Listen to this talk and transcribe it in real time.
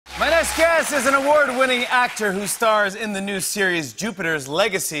next guest is an award-winning actor who stars in the new series Jupiter's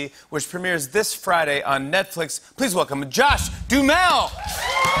Legacy, which premieres this Friday on Netflix. Please welcome Josh Duhamel.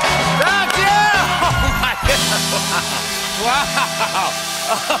 Josh, yeah! Oh, my goodness. Wow.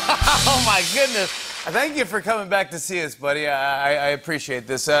 Oh, my goodness. Thank you for coming back to see us, buddy. I appreciate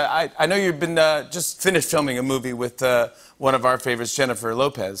this. I know you've been just finished filming a movie with one of our favorites, Jennifer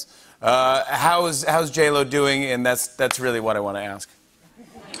Lopez. How's J-Lo doing? And that's really what I want to ask.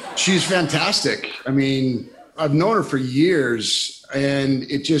 She's fantastic. I mean, I've known her for years, and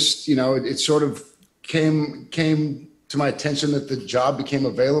it just, you know, it sort of came to my attention that the job became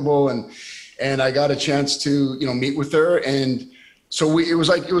available, and I got a chance to, you know, meet with her, and so it was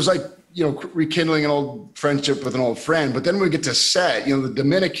like you know, rekindling an old friendship with an old friend. But then when we get to set, you know, the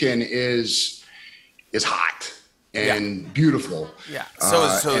Dominican is hot and beautiful. Yeah. So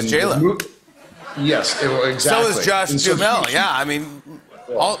is J-Lo. Yes, exactly. So is Josh Duhamel. Yeah, I mean.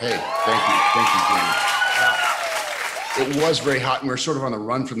 Hey, thank you, Jamie. It was very hot, and we were sort of on the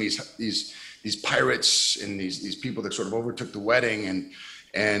run from these pirates and these people that sort of overtook the wedding,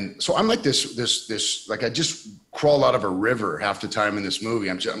 and so I'm like this like I just crawl out of a river half the time in this movie.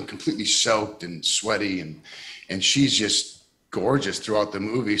 I'm completely soaked and sweaty, and she's just gorgeous throughout the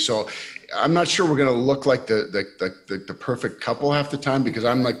movie. So I'm not sure we're gonna look like the perfect couple half the time, because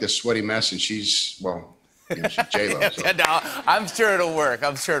I'm like this sweaty mess, and she's, well, you know, she's J-Lo. So. No, I'm sure it'll work.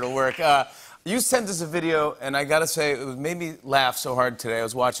 I'm sure it'll work. You sent us a video, and I gotta say, it made me laugh so hard today. I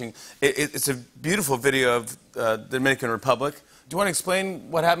was watching. It's a beautiful video of the Dominican Republic. Do you want to explain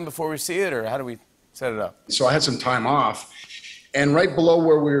what happened before we see it, or how do we set it up? So I had some time off, and right below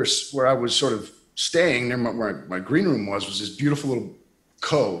where I was sort of staying, near where my green room was this beautiful little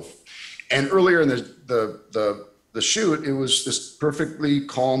cove. And earlier in the shoot, it was this perfectly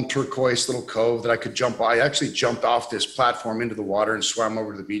calm turquoise little cove that I could jump. I actually jumped off this platform into the water and swam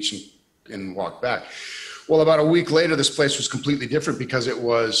over to the beach and walked back. Well, about a week later, this place was completely different, because it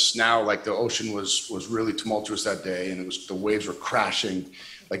was now like the ocean was really tumultuous that day, and the waves were crashing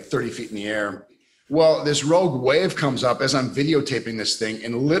like 30 feet in the air. Well, this rogue wave comes up as I'm videotaping this thing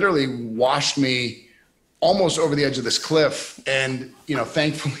and literally washed me almost over the edge of this cliff. And, you know,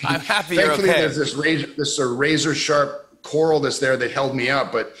 thankfully, I'm happy you're okay. There's this razor sharp coral that's there that held me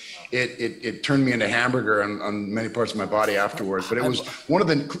up, but it turned me into hamburger on many parts of my body afterwards. But it was one of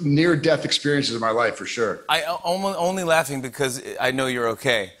the near-death experiences of my life, for sure. I only laughing because I know you're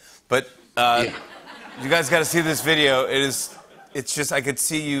okay. But you guys got to see this video. It's just, I could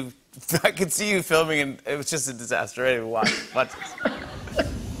see you filming, and it was just a disaster. Anyway, watch this.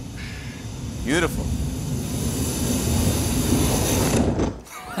 Beautiful.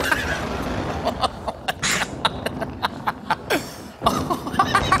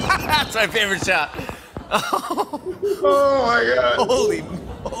 That's my favorite shot. Oh my God. Holy.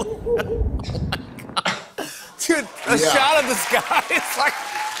 Oh my God. Dude, a shot of the sky. It's like,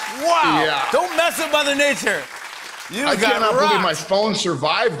 wow. Yeah. Don't mess with Mother Nature. I cannot believe my phone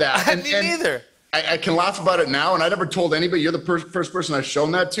survived that. Me neither. I can laugh about it now, and I never told anybody. You're the first person I've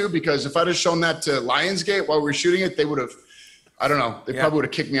shown that to, because if I'd have shown that to Lionsgate while we were shooting it, they would have, I don't know, they probably would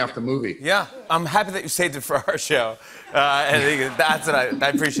have kicked me off the movie. Yeah, I'm happy that you saved it for our show. And that's what I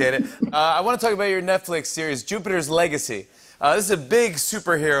appreciate it. I want to talk about your Netflix series, Jupiter's Legacy. This is a big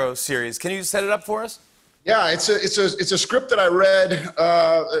superhero series. Can you set it up for us? Yeah, it's a script that I read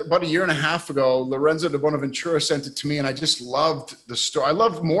about a year and a half ago. Lorenzo de Bonaventura sent it to me, and I just loved the story. I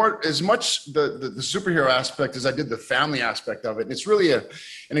loved as much the superhero aspect as I did the family aspect of it. And it's really an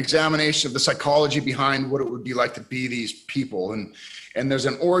examination of the psychology behind what it would be like to be these people. And there's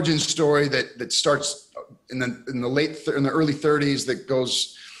an origin story that starts in the early 30s that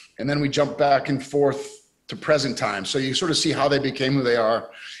goes, and then we jump back and forth to present time. So you sort of see how they became who they are,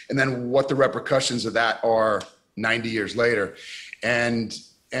 and then what the repercussions of that are 90 years later. And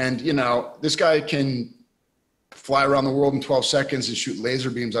you know, this guy can fly around the world in 12 seconds and shoot laser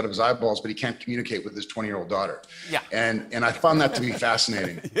beams out of his eyeballs, but he can't communicate with his 20-year-old daughter. Yeah. And I found that to be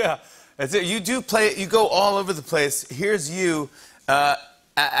fascinating. Yeah. That's it. You go all over the place. Here's you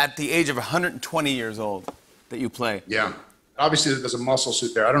at the age of 120 years old that you play. Yeah. Obviously, there's a muscle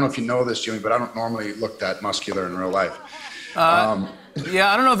suit there. I don't know if you know this, Jimmy, but I don't normally look that muscular in real life.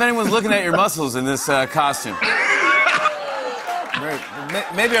 Yeah, I don't know if anyone's looking at your muscles in this costume.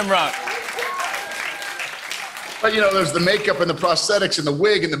 Maybe I'm wrong. But, you know, there's the makeup and the prosthetics and the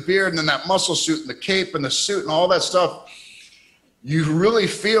wig and the beard and then that muscle suit and the cape and the suit and all that stuff. You really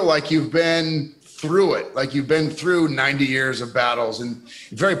feel like you've been through it, like you've been through 90 years of battles, and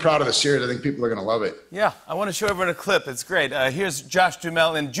I'm very proud of the series. I think people are going to love it. Yeah, I want to show everyone a clip. It's great. Here's Josh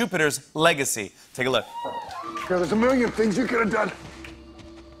Duhamel in Jupiter's Legacy. Take a look. There's a million things you could have done.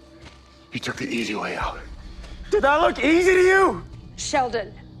 You took the easy way out. Did that look easy to you?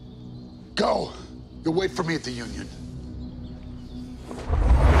 Sheldon. Go. You'll wait for me at the Union.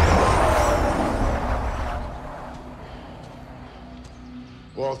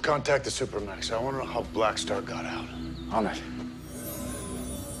 Well, contact the Supermax. I want to know how Black Star got out. On it.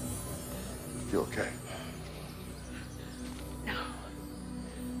 You okay? No.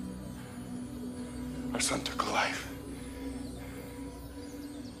 Our son took a life.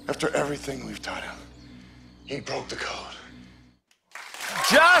 After everything we've taught him, he broke the code.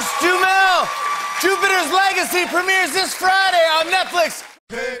 Josh Duhamel, Jupiter's Legacy premieres this Friday on Netflix.